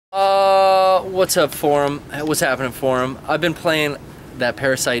what's up, Forum? What's happening, Forum? I've been playing that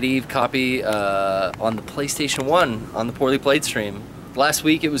Parasite Eve copy on the PlayStation 1 on the Poorly Played stream. Last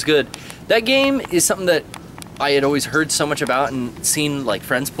week, it was good. That game is something that I had always heard so much about and seen like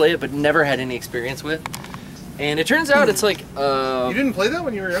friends play it, but never had any experience with. And it turns out it's like... you didn't play that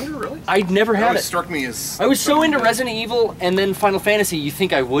when you were younger, really? I'd never had it. Struck me as... I was so into Resident Evil and then Final Fantasy, you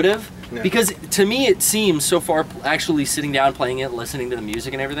think I would have. Yeah. Because to me it seems so far, actually sitting down, playing it, listening to the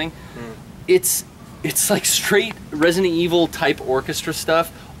music and everything, it's like straight Resident Evil type orchestra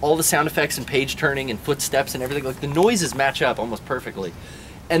stuff. All the sound effects and page turning and footsteps and everything. Like the noises match up almost perfectly.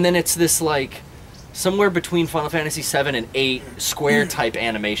 And then it's this like, somewhere between Final Fantasy 7 and 8 square type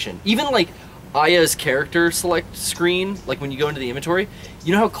animation. Even like Aya's character select screen, like when you go into the inventory,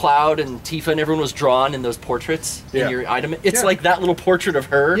 you know how Cloud and Tifa and everyone was drawn in those portraits in your item? It's like that little portrait of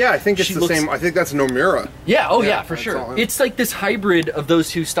her. Yeah, I think it's the same. I think that's Nomura. Yeah, oh yeah, for sure. It's like this hybrid of those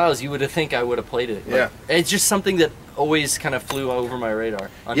two styles. You would have think I would have played it. Like, it's just something that always kind of flew over my radar.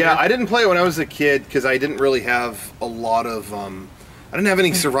 Yeah, I didn't play it when I was a kid because I didn't really have a lot of, I didn't have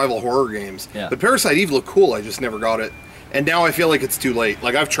any survival horror games. Yeah. But Parasite Eve looked cool, I just never got it. And now I feel like it's too late.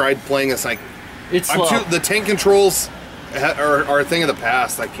 Like I've tried playing this, like, the tank controls are a thing of the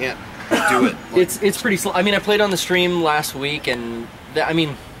past. I can't do it. Like, it's pretty slow. I mean, I played on the stream last week, and I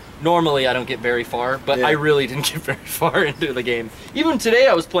mean, normally I don't get very far, but I really didn't get very far into the game. Even today,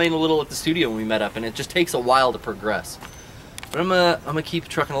 I was playing a little at the studio when we met up, and it just takes a while to progress. But I'm gonna keep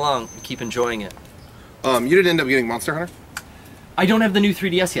trucking along, and keep enjoying it. You didn't end up getting Monster Hunter? I don't have the new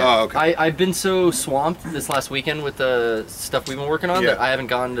 3DS yet. Oh, okay. I've been so swamped this last weekend with the stuff we've been working on that I haven't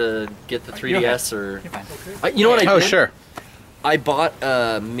gone to get the 3DS or... you know what I did? Oh, sure. I bought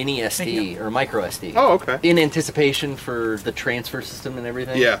a mini SD or micro SD. Oh, okay. In anticipation for the transfer system and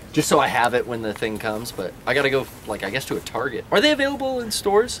everything. Yeah. Just so I have it when the thing comes, but I gotta go, like, I guess to a Target. Are they available in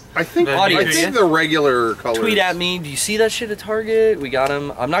stores? I think the regular colors. Tweet at me. Do you see that shit at Target? We got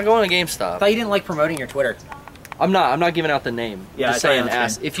them. I'm not going to GameStop. I thought you didn't like promoting your Twitter. I'm not giving out the name. Yeah, just saying,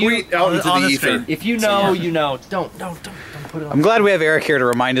 ask if you tweet out into the ether. If you know, you know. Don't put it on. I'm glad we have Eric here to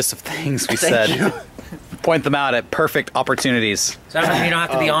remind us of things we said. Point them out at perfect opportunities. So that means you don't have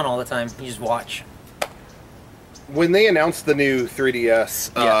to be on all the time. You just watch. When they announced the new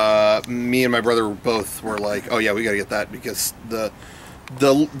 3DS, me and my brother both were like, "Oh yeah, we gotta get that," because the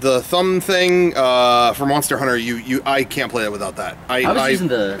thumb thing for Monster Hunter, I can't play it without that. I was using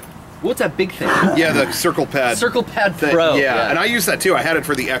the. What's that big thing? Yeah, the Circle Pad. Circle Pad Pro. Yeah, and I used that too. I had it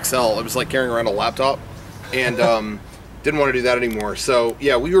for the XL. It was like carrying around a laptop, and didn't want to do that anymore. So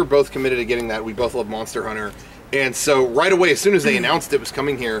yeah, we were both committed to getting that. We both love Monster Hunter, and so right away, as soon as they announced it was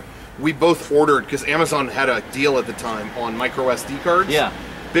coming here, we both ordered, because Amazon had a deal at the time on micro SD cards. Yeah.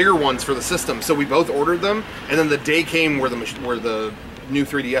 Bigger ones for the system. So we both ordered them, and then the day came where the new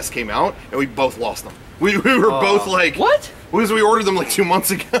 3DS came out, and we both lost them. We were both like, what? Because we ordered them like 2 months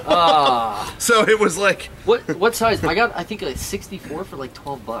ago. So it was like... What size? I got, I think, a 64 for like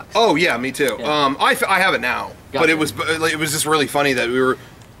 $12. Oh, yeah, me too. Yeah. I have it now. But it was just really funny that we were...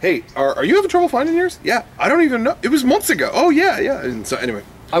 Hey, are you having trouble finding yours? Yeah, I don't even know. It was months ago. Oh, yeah. And so anyway.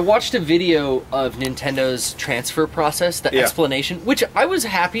 I watched a video of Nintendo's transfer process, the explanation, which I was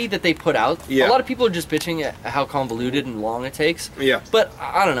happy that they put out. Yeah. A lot of people are just bitching at how convoluted and long it takes. Yeah. But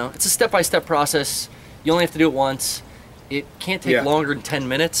I don't know. It's a step-by-step process. You only have to do it once. It can't take longer than 10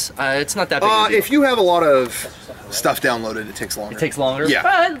 minutes. It's not that big of a deal. If you have a lot of stuff downloaded, it takes longer. It takes longer? Yeah.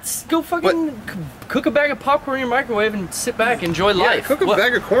 Let's go fucking cook a bag of popcorn in your microwave and sit back, enjoy life. Cook a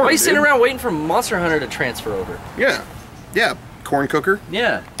bag of corn, Why are you sitting around waiting for Monster Hunter to transfer over? Yeah. Yeah. Corn cooker.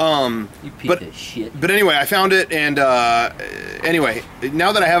 Yeah. You piece of shit. But anyway, I found it, and anyway,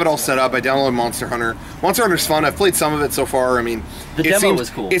 now that I have it all set up, I downloaded Monster Hunter. Monster Hunter's fun. I've played some of it so far. I mean, the demo was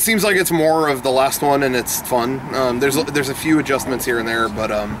cool. It seems like it's more of the last one, and it's fun. There's a few adjustments here and there,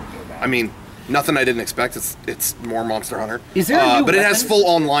 but I mean, nothing I didn't expect. It's more Monster Hunter. Is there a new but it has full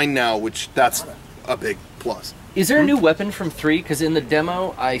online now, which that's a big plus. Is there a new weapon from 3? Because in the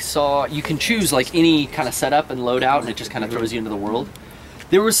demo, I saw you can choose like any kind of setup and loadout, and it just kind of throws you into the world.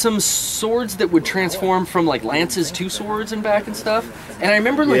 There were some swords that would transform from like lances to swords and back and stuff. And I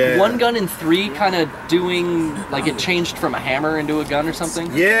remember like one gun in 3 kind of doing like it changed from a hammer into a gun or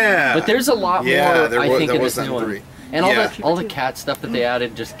something. Yeah. But there's a lot more. I think in this new one. 3. And all the cat stuff that they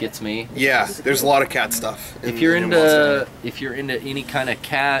added just gets me. Yeah, there's a lot of cat stuff. If you're into any kind of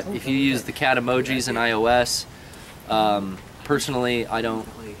cat, if you use the cat emojis in iOS. Personally, I don't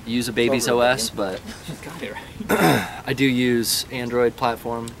use a baby's OS, but I do use Android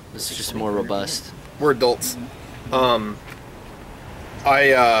platform. This is just more robust. We're adults. I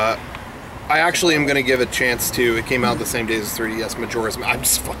I actually am going to give a chance to. It came out the same day as 3DS Majora's Mask. I'm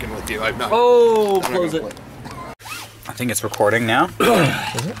just fucking with you. I'm not. Oh, close it. I think it's recording now. Is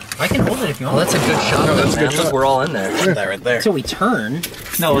it? I can hold it if you want. Well, that's a good shot. No, that's a good shot. We're all in there. Right there. So we turn.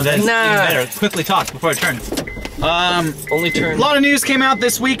 No, that's even Nah. better. Quickly talk before it turns. Only turn. A lot of news came out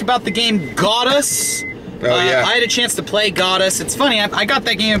this week about the game Goddess. Oh, yeah. I had a chance to play Goddess. It's funny, I got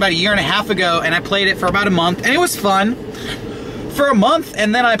that game about a year and a half ago, and I played it for about a month, and it was fun for a month,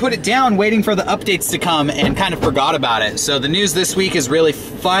 and then I put it down waiting for the updates to come and kind of forgot about it. So the news this week is really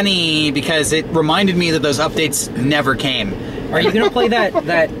funny because it reminded me that those updates never came. Are you gonna play that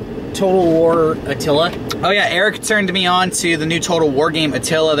Total War Attila? Oh yeah, Eric turned me on to the new Total War game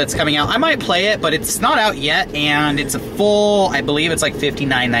Attila that's coming out. I might play it, but it's not out yet, and it's a full, I believe it's like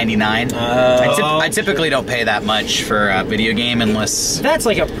 $59.99. I typically don't pay that much for a video game unless... That's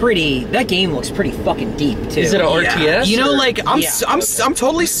like that game looks pretty fucking deep, too. Is it an RTS? You know, or? like, I'm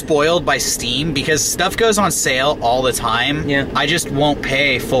totally spoiled by Steam because stuff goes on sale all the time. Yeah. I just won't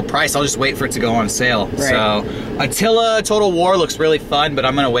pay full price. I'll just wait for it to go on sale. Right. So, Attila Total War looks really fun, but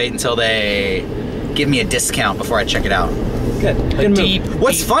I'm gonna wait until they give me a discount before I check it out. Good. Good move.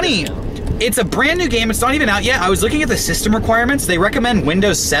 What's funny, it's a brand new game. It's not even out yet. I was looking at the system requirements. They recommend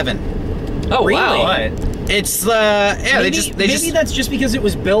Windows 7. Oh, Really? wow. What? It's yeah. Maybe that's just because it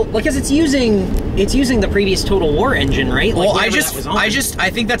was built because it's using the previous Total War engine, right? Like Well, whatever that was on. I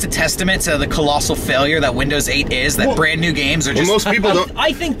think that's a testament to the colossal failure that Windows 8 is. That brand new games are Well, just. most people don't.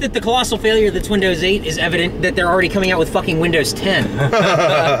 I think that the colossal failure that's Windows 8 is evident that they're already coming out with fucking Windows 10.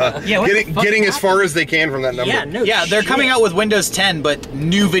 Yeah, what the fuck Getting as happened? far as they can from that number. Yeah, no. Yeah, they're shit. coming out with Windows 10, but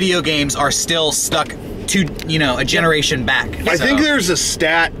new video games are still stuck to a generation back. I So- think there's a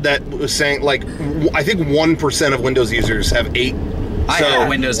stat that was saying like I think 1% of Windows users have 8. I have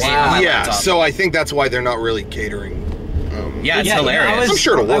Windows 8 on my yeah, laptop. so I think that's why they're not really catering. Yeah, it's Yeah, hilarious. I'm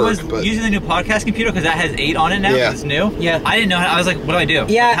sure it'll I work, was but- using the new podcast computer because that has 8 on it now. Yeah. 'Cause it's new. Yeah. I didn't know. I was like, what do I do?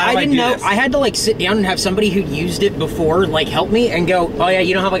 Yeah, How do I didn't do know. this? I had to like sit down and have somebody who used it before like help me and go, oh yeah,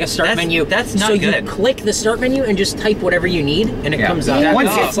 you don't have like a start menu. That's not so good. you click the start menu and just type whatever you need and it comes up. Yeah.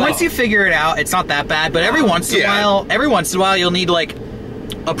 Once you figure it out, it's not that bad. But every once in a while, you'll need like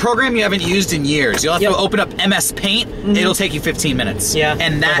a program you haven't used in years. You'll have to open up MS Paint. It'll take you 15 minutes. Yeah.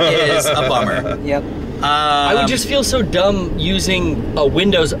 And that is a bummer. Yep. I would just feel so dumb using a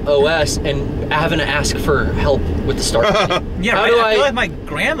Windows OS and having to ask for help with the start menu. Yeah, How right. do I feel I- like my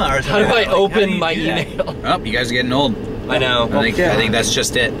grandma or How do something. I Like, how do open you my do that? email? Oh, you guys are getting old. I know. I think that's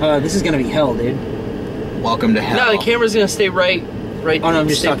just it. This is gonna be hell, dude. Welcome to hell. No, the camera's gonna stay right. Oh no, I'm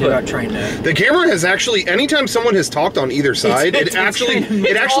just stay talking put. about trying to. The camera has actually, anytime someone has talked on either side, it actually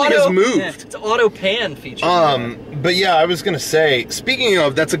has moved. It's auto pan feature. But yeah, I was gonna say, speaking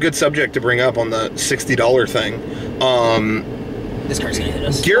of, that's a good subject to bring up on the $60 thing. This car's gonna hit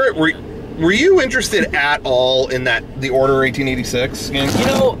us. Garrett, were you interested at all in the Order 1886 game? You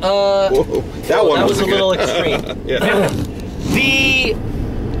know, Whoa, that one that was a good. little extreme. Yeah.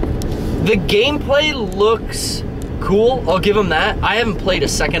 The gameplay looks cool. I'll give them that. I haven't played a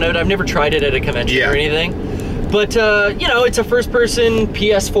second of it. I've never tried it at a convention or anything. But you know, it's a first-person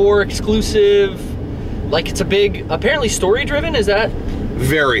PS4 exclusive. Like it's a big, apparently story-driven. Is that?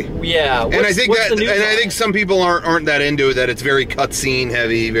 Very. Yeah. And I think some people aren't that into it. That it's very cutscene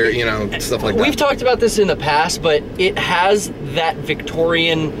heavy, very stuff like that. We've talked about this in the past, but it has that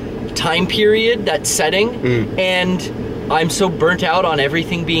Victorian time period, that setting, and I'm so burnt out on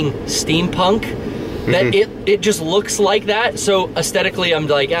everything being steampunk that it just looks like that. So aesthetically, I'm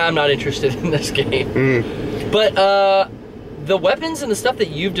like, I'm not interested in this game. But the weapons and the stuff that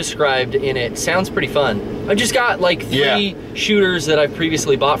you've described in it sounds pretty fun. I've just got like 3 shooters that I've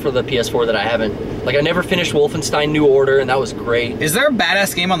previously bought for the PS4 that I haven't. Like I never finished Wolfenstein New Order, and that was great. Is there a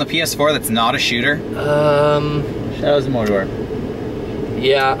badass game on the PS4 that's not a shooter? Shadows of Mordor.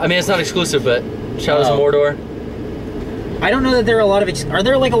 Yeah, I mean it's not exclusive, but Shadows of Mordor. I don't know that there are a lot of. Are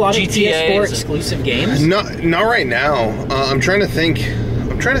there like a lot of GTA PS4 exclusive games? Not right now. I'm trying to think.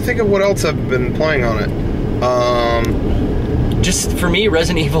 Of what else I've been playing on it. Just for me,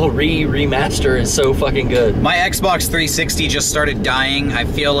 Resident Evil remaster is so fucking good. My Xbox 360 just started dying. I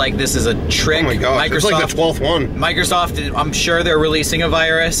feel like this is a trick. Oh my gosh, it's like the 12th one. Microsoft, I'm sure they're releasing a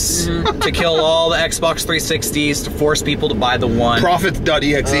virus to kill all the Xbox 360s to force people to buy the one.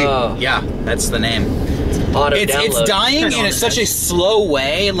 Profits.exe. Yeah, that's the name. It's dying in such a slow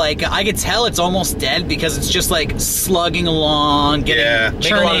way. Like I could tell it's almost dead because it's just like slugging along, getting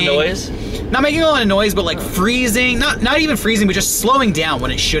Make a lot of noise. Not making a lot of noise, but like freezing. Not even freezing, but just slowing down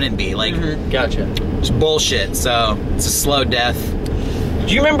when it shouldn't be. Like Gotcha. it's bullshit. So it's a slow death.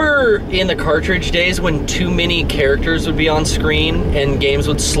 Do you remember in the cartridge days when too many characters would be on screen and games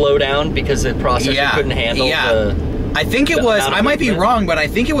would slow down because the processor couldn't handle the... I think it was, I might be wrong, but I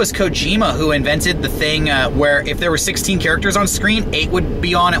think it was Kojima who invented the thing where if there were 16 characters on screen, 8 would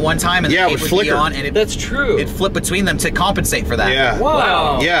be on at one time and 8 would be on. And that's true. It'd flip between them to compensate for that. Yeah.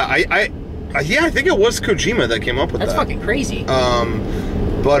 Wow. Yeah, I think it was Kojima that came up with that. That's fucking crazy.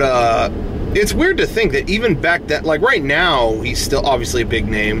 But it's weird to think that even back then, like right now, he's still obviously a big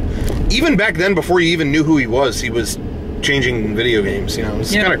name. Even back then, before you even knew who he was changing video games. You know,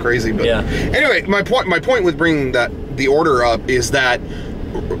 it's kind of crazy. But anyway, my point with bringing the order up is that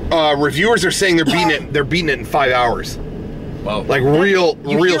reviewers are saying they're beating it in 5 hours. Whoa. Like real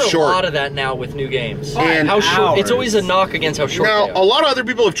You hear short. a lot of that now with new games. And how short? It's always a knock against how short. Now, they are. a lot of other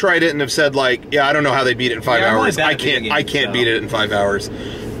people have tried it and have said like, yeah, I don't know how they beat it in 5 hours. I can't beat it in 5 hours.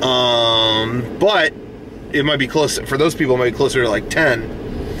 But it might be close for those people. It might be closer to like 10.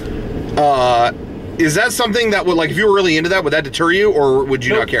 Is that something that would, like, if you were really into that, would that deter you, or would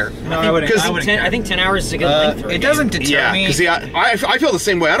you not care? No, I wouldn't. I think 10 hours is a good length for a It game. doesn't deter me. Because I feel the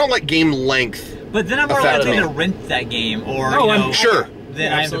same way. I don't like game length. But then I'm more likely to rent that game, or sure.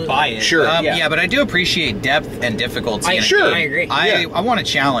 Then I have to buy it. Sure. Yeah, but I do appreciate depth and difficulty. I agree. I want a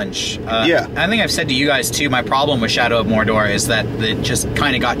challenge. Yeah. I think I've said to you guys too, my problem with Shadow of Mordor is that it just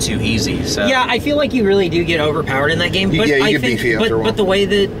kind of got too easy. So yeah, I feel like you really do get overpowered in that game. But you I get think, beefy after a while. but the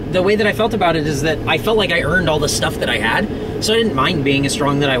way that I felt about it is that I felt like I earned all the stuff that I had, so I didn't mind being as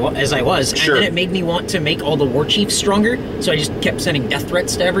strong as I was. Sure. And then it made me want to make all the war chiefs stronger, so I just kept sending death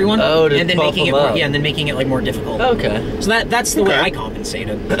threats to everyone. Oh, to and then buff making it them more, up. and then making it like more difficult. Okay. So that's the way I compensated.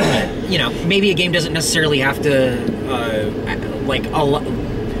 You know, maybe a game doesn't necessarily have to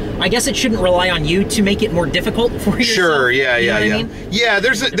I guess it shouldn't rely on you to make it more difficult for yourself. Sure, you know what I mean? Yeah,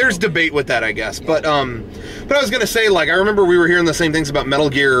 there's debate with that, I guess. But I was gonna say, like, I remember we were hearing the same things about Metal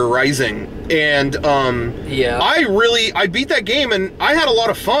Gear Rising, and I beat that game and I had a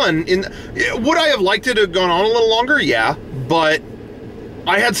lot of fun. Would I have liked it to have gone on a little longer? Yeah, but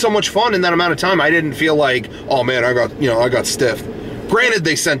I had so much fun in that amount of time. I didn't feel like, oh man, I got stiffed. Granted,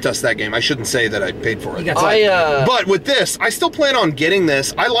 they sent us that game. I shouldn't say that I paid for it. But with this, I still plan on getting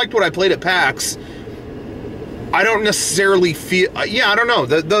this. I liked what I played at PAX. I don't necessarily feel... I don't know.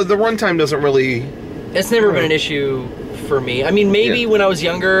 The runtime doesn't really... It's never been an issue for me. I mean, maybe when I was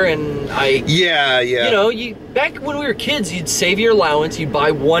younger and I... Yeah. You know, back when we were kids, you'd save your allowance, you'd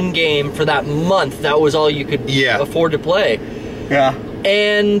buy one game for that month. That was all you could afford to play. Yeah.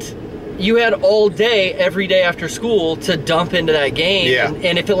 And... you had all day, every day after school, to dump into that game. Yeah.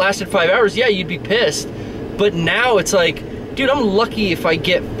 And if it lasted 5 hours, you'd be pissed. But now it's like, dude, I'm lucky if I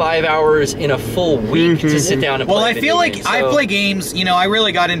get 5 hours in a full week to sit down and play. Well, I feel like games, I play games, you know, I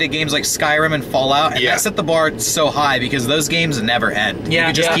really got into games like Skyrim and Fallout, and that set the bar so high because those games never end. Yeah, you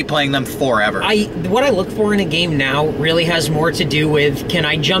can just keep playing them forever. What I look for in a game now really has more to do with, can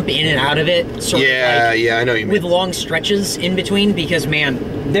I jump in and out of it? I know you mean. With long stretches in between, because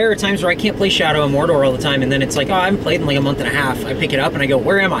man, there are times where I can't play Shadow of Mordor all the time, and then it's like, oh, I haven't played in like a month and a half. I pick it up and I go,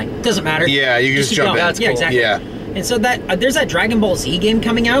 where am I? Doesn't matter. Yeah, you just jump in. That's cool. Exactly. Yeah. And so there's that Dragon Ball Z game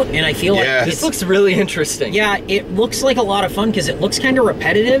coming out, and I feel like this looks really interesting. Yeah, it looks like a lot of fun because it looks kind of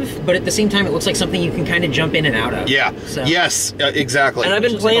repetitive, but at the same time, it looks like something you can kind of jump in and out of. Yeah. So. Yes. Exactly. And I've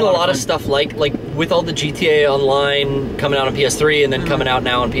been playing a lot of stuff like with all the GTA Online coming out on PS3 and then coming out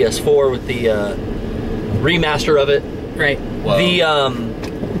now on PS4 with the remaster of it. Right. Whoa. The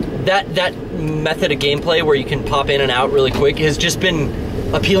that method of gameplay where you can pop in and out really quick has just been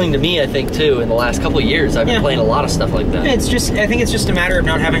appealing to me, I think, too. In the last couple of years, I've been playing a lot of stuff like that. I think it's just a matter of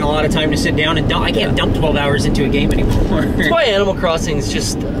not having a lot of time to sit down and dump. I can't dump 12 hours into a game anymore. That's why Animal Crossing is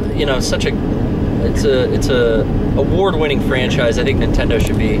just, such a... It's a award-winning franchise. I think Nintendo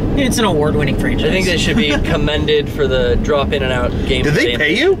should be... It's an award-winning franchise. I think they should be commended for the drop in and out gameplay. Did they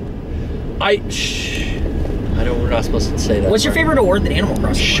pay you? We're not supposed to say that. What's your favorite award that Animal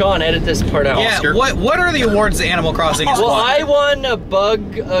Crossing won? Sean, edit this part out. Yeah, Oscar. what are the awards that Animal Crossing has Well, won? I won a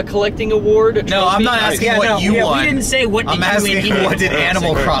bug collecting award. A No, I'm not trophy. asking what you won. We didn't say what did I'm you asking win. what did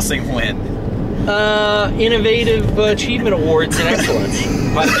Animal Crossing win? Innovative Achievement Awards in Excellence.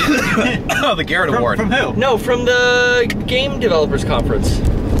 Oh, the Garrett Award. From who? No, from the Game Developers Conference.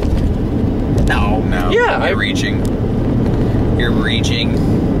 No. Yeah, You're reaching.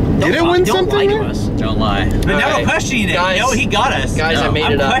 Did it win Don't something? lie to us. Don't lie. But now Alright. we're questioning it. Guys- No, he got us. Guys, No, I made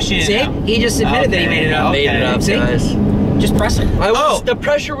I'm it up. questioning See? it now. He just admitted that he made it up. Made it up, See? guys. Just press it. The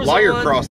pressure was Liar on. cross.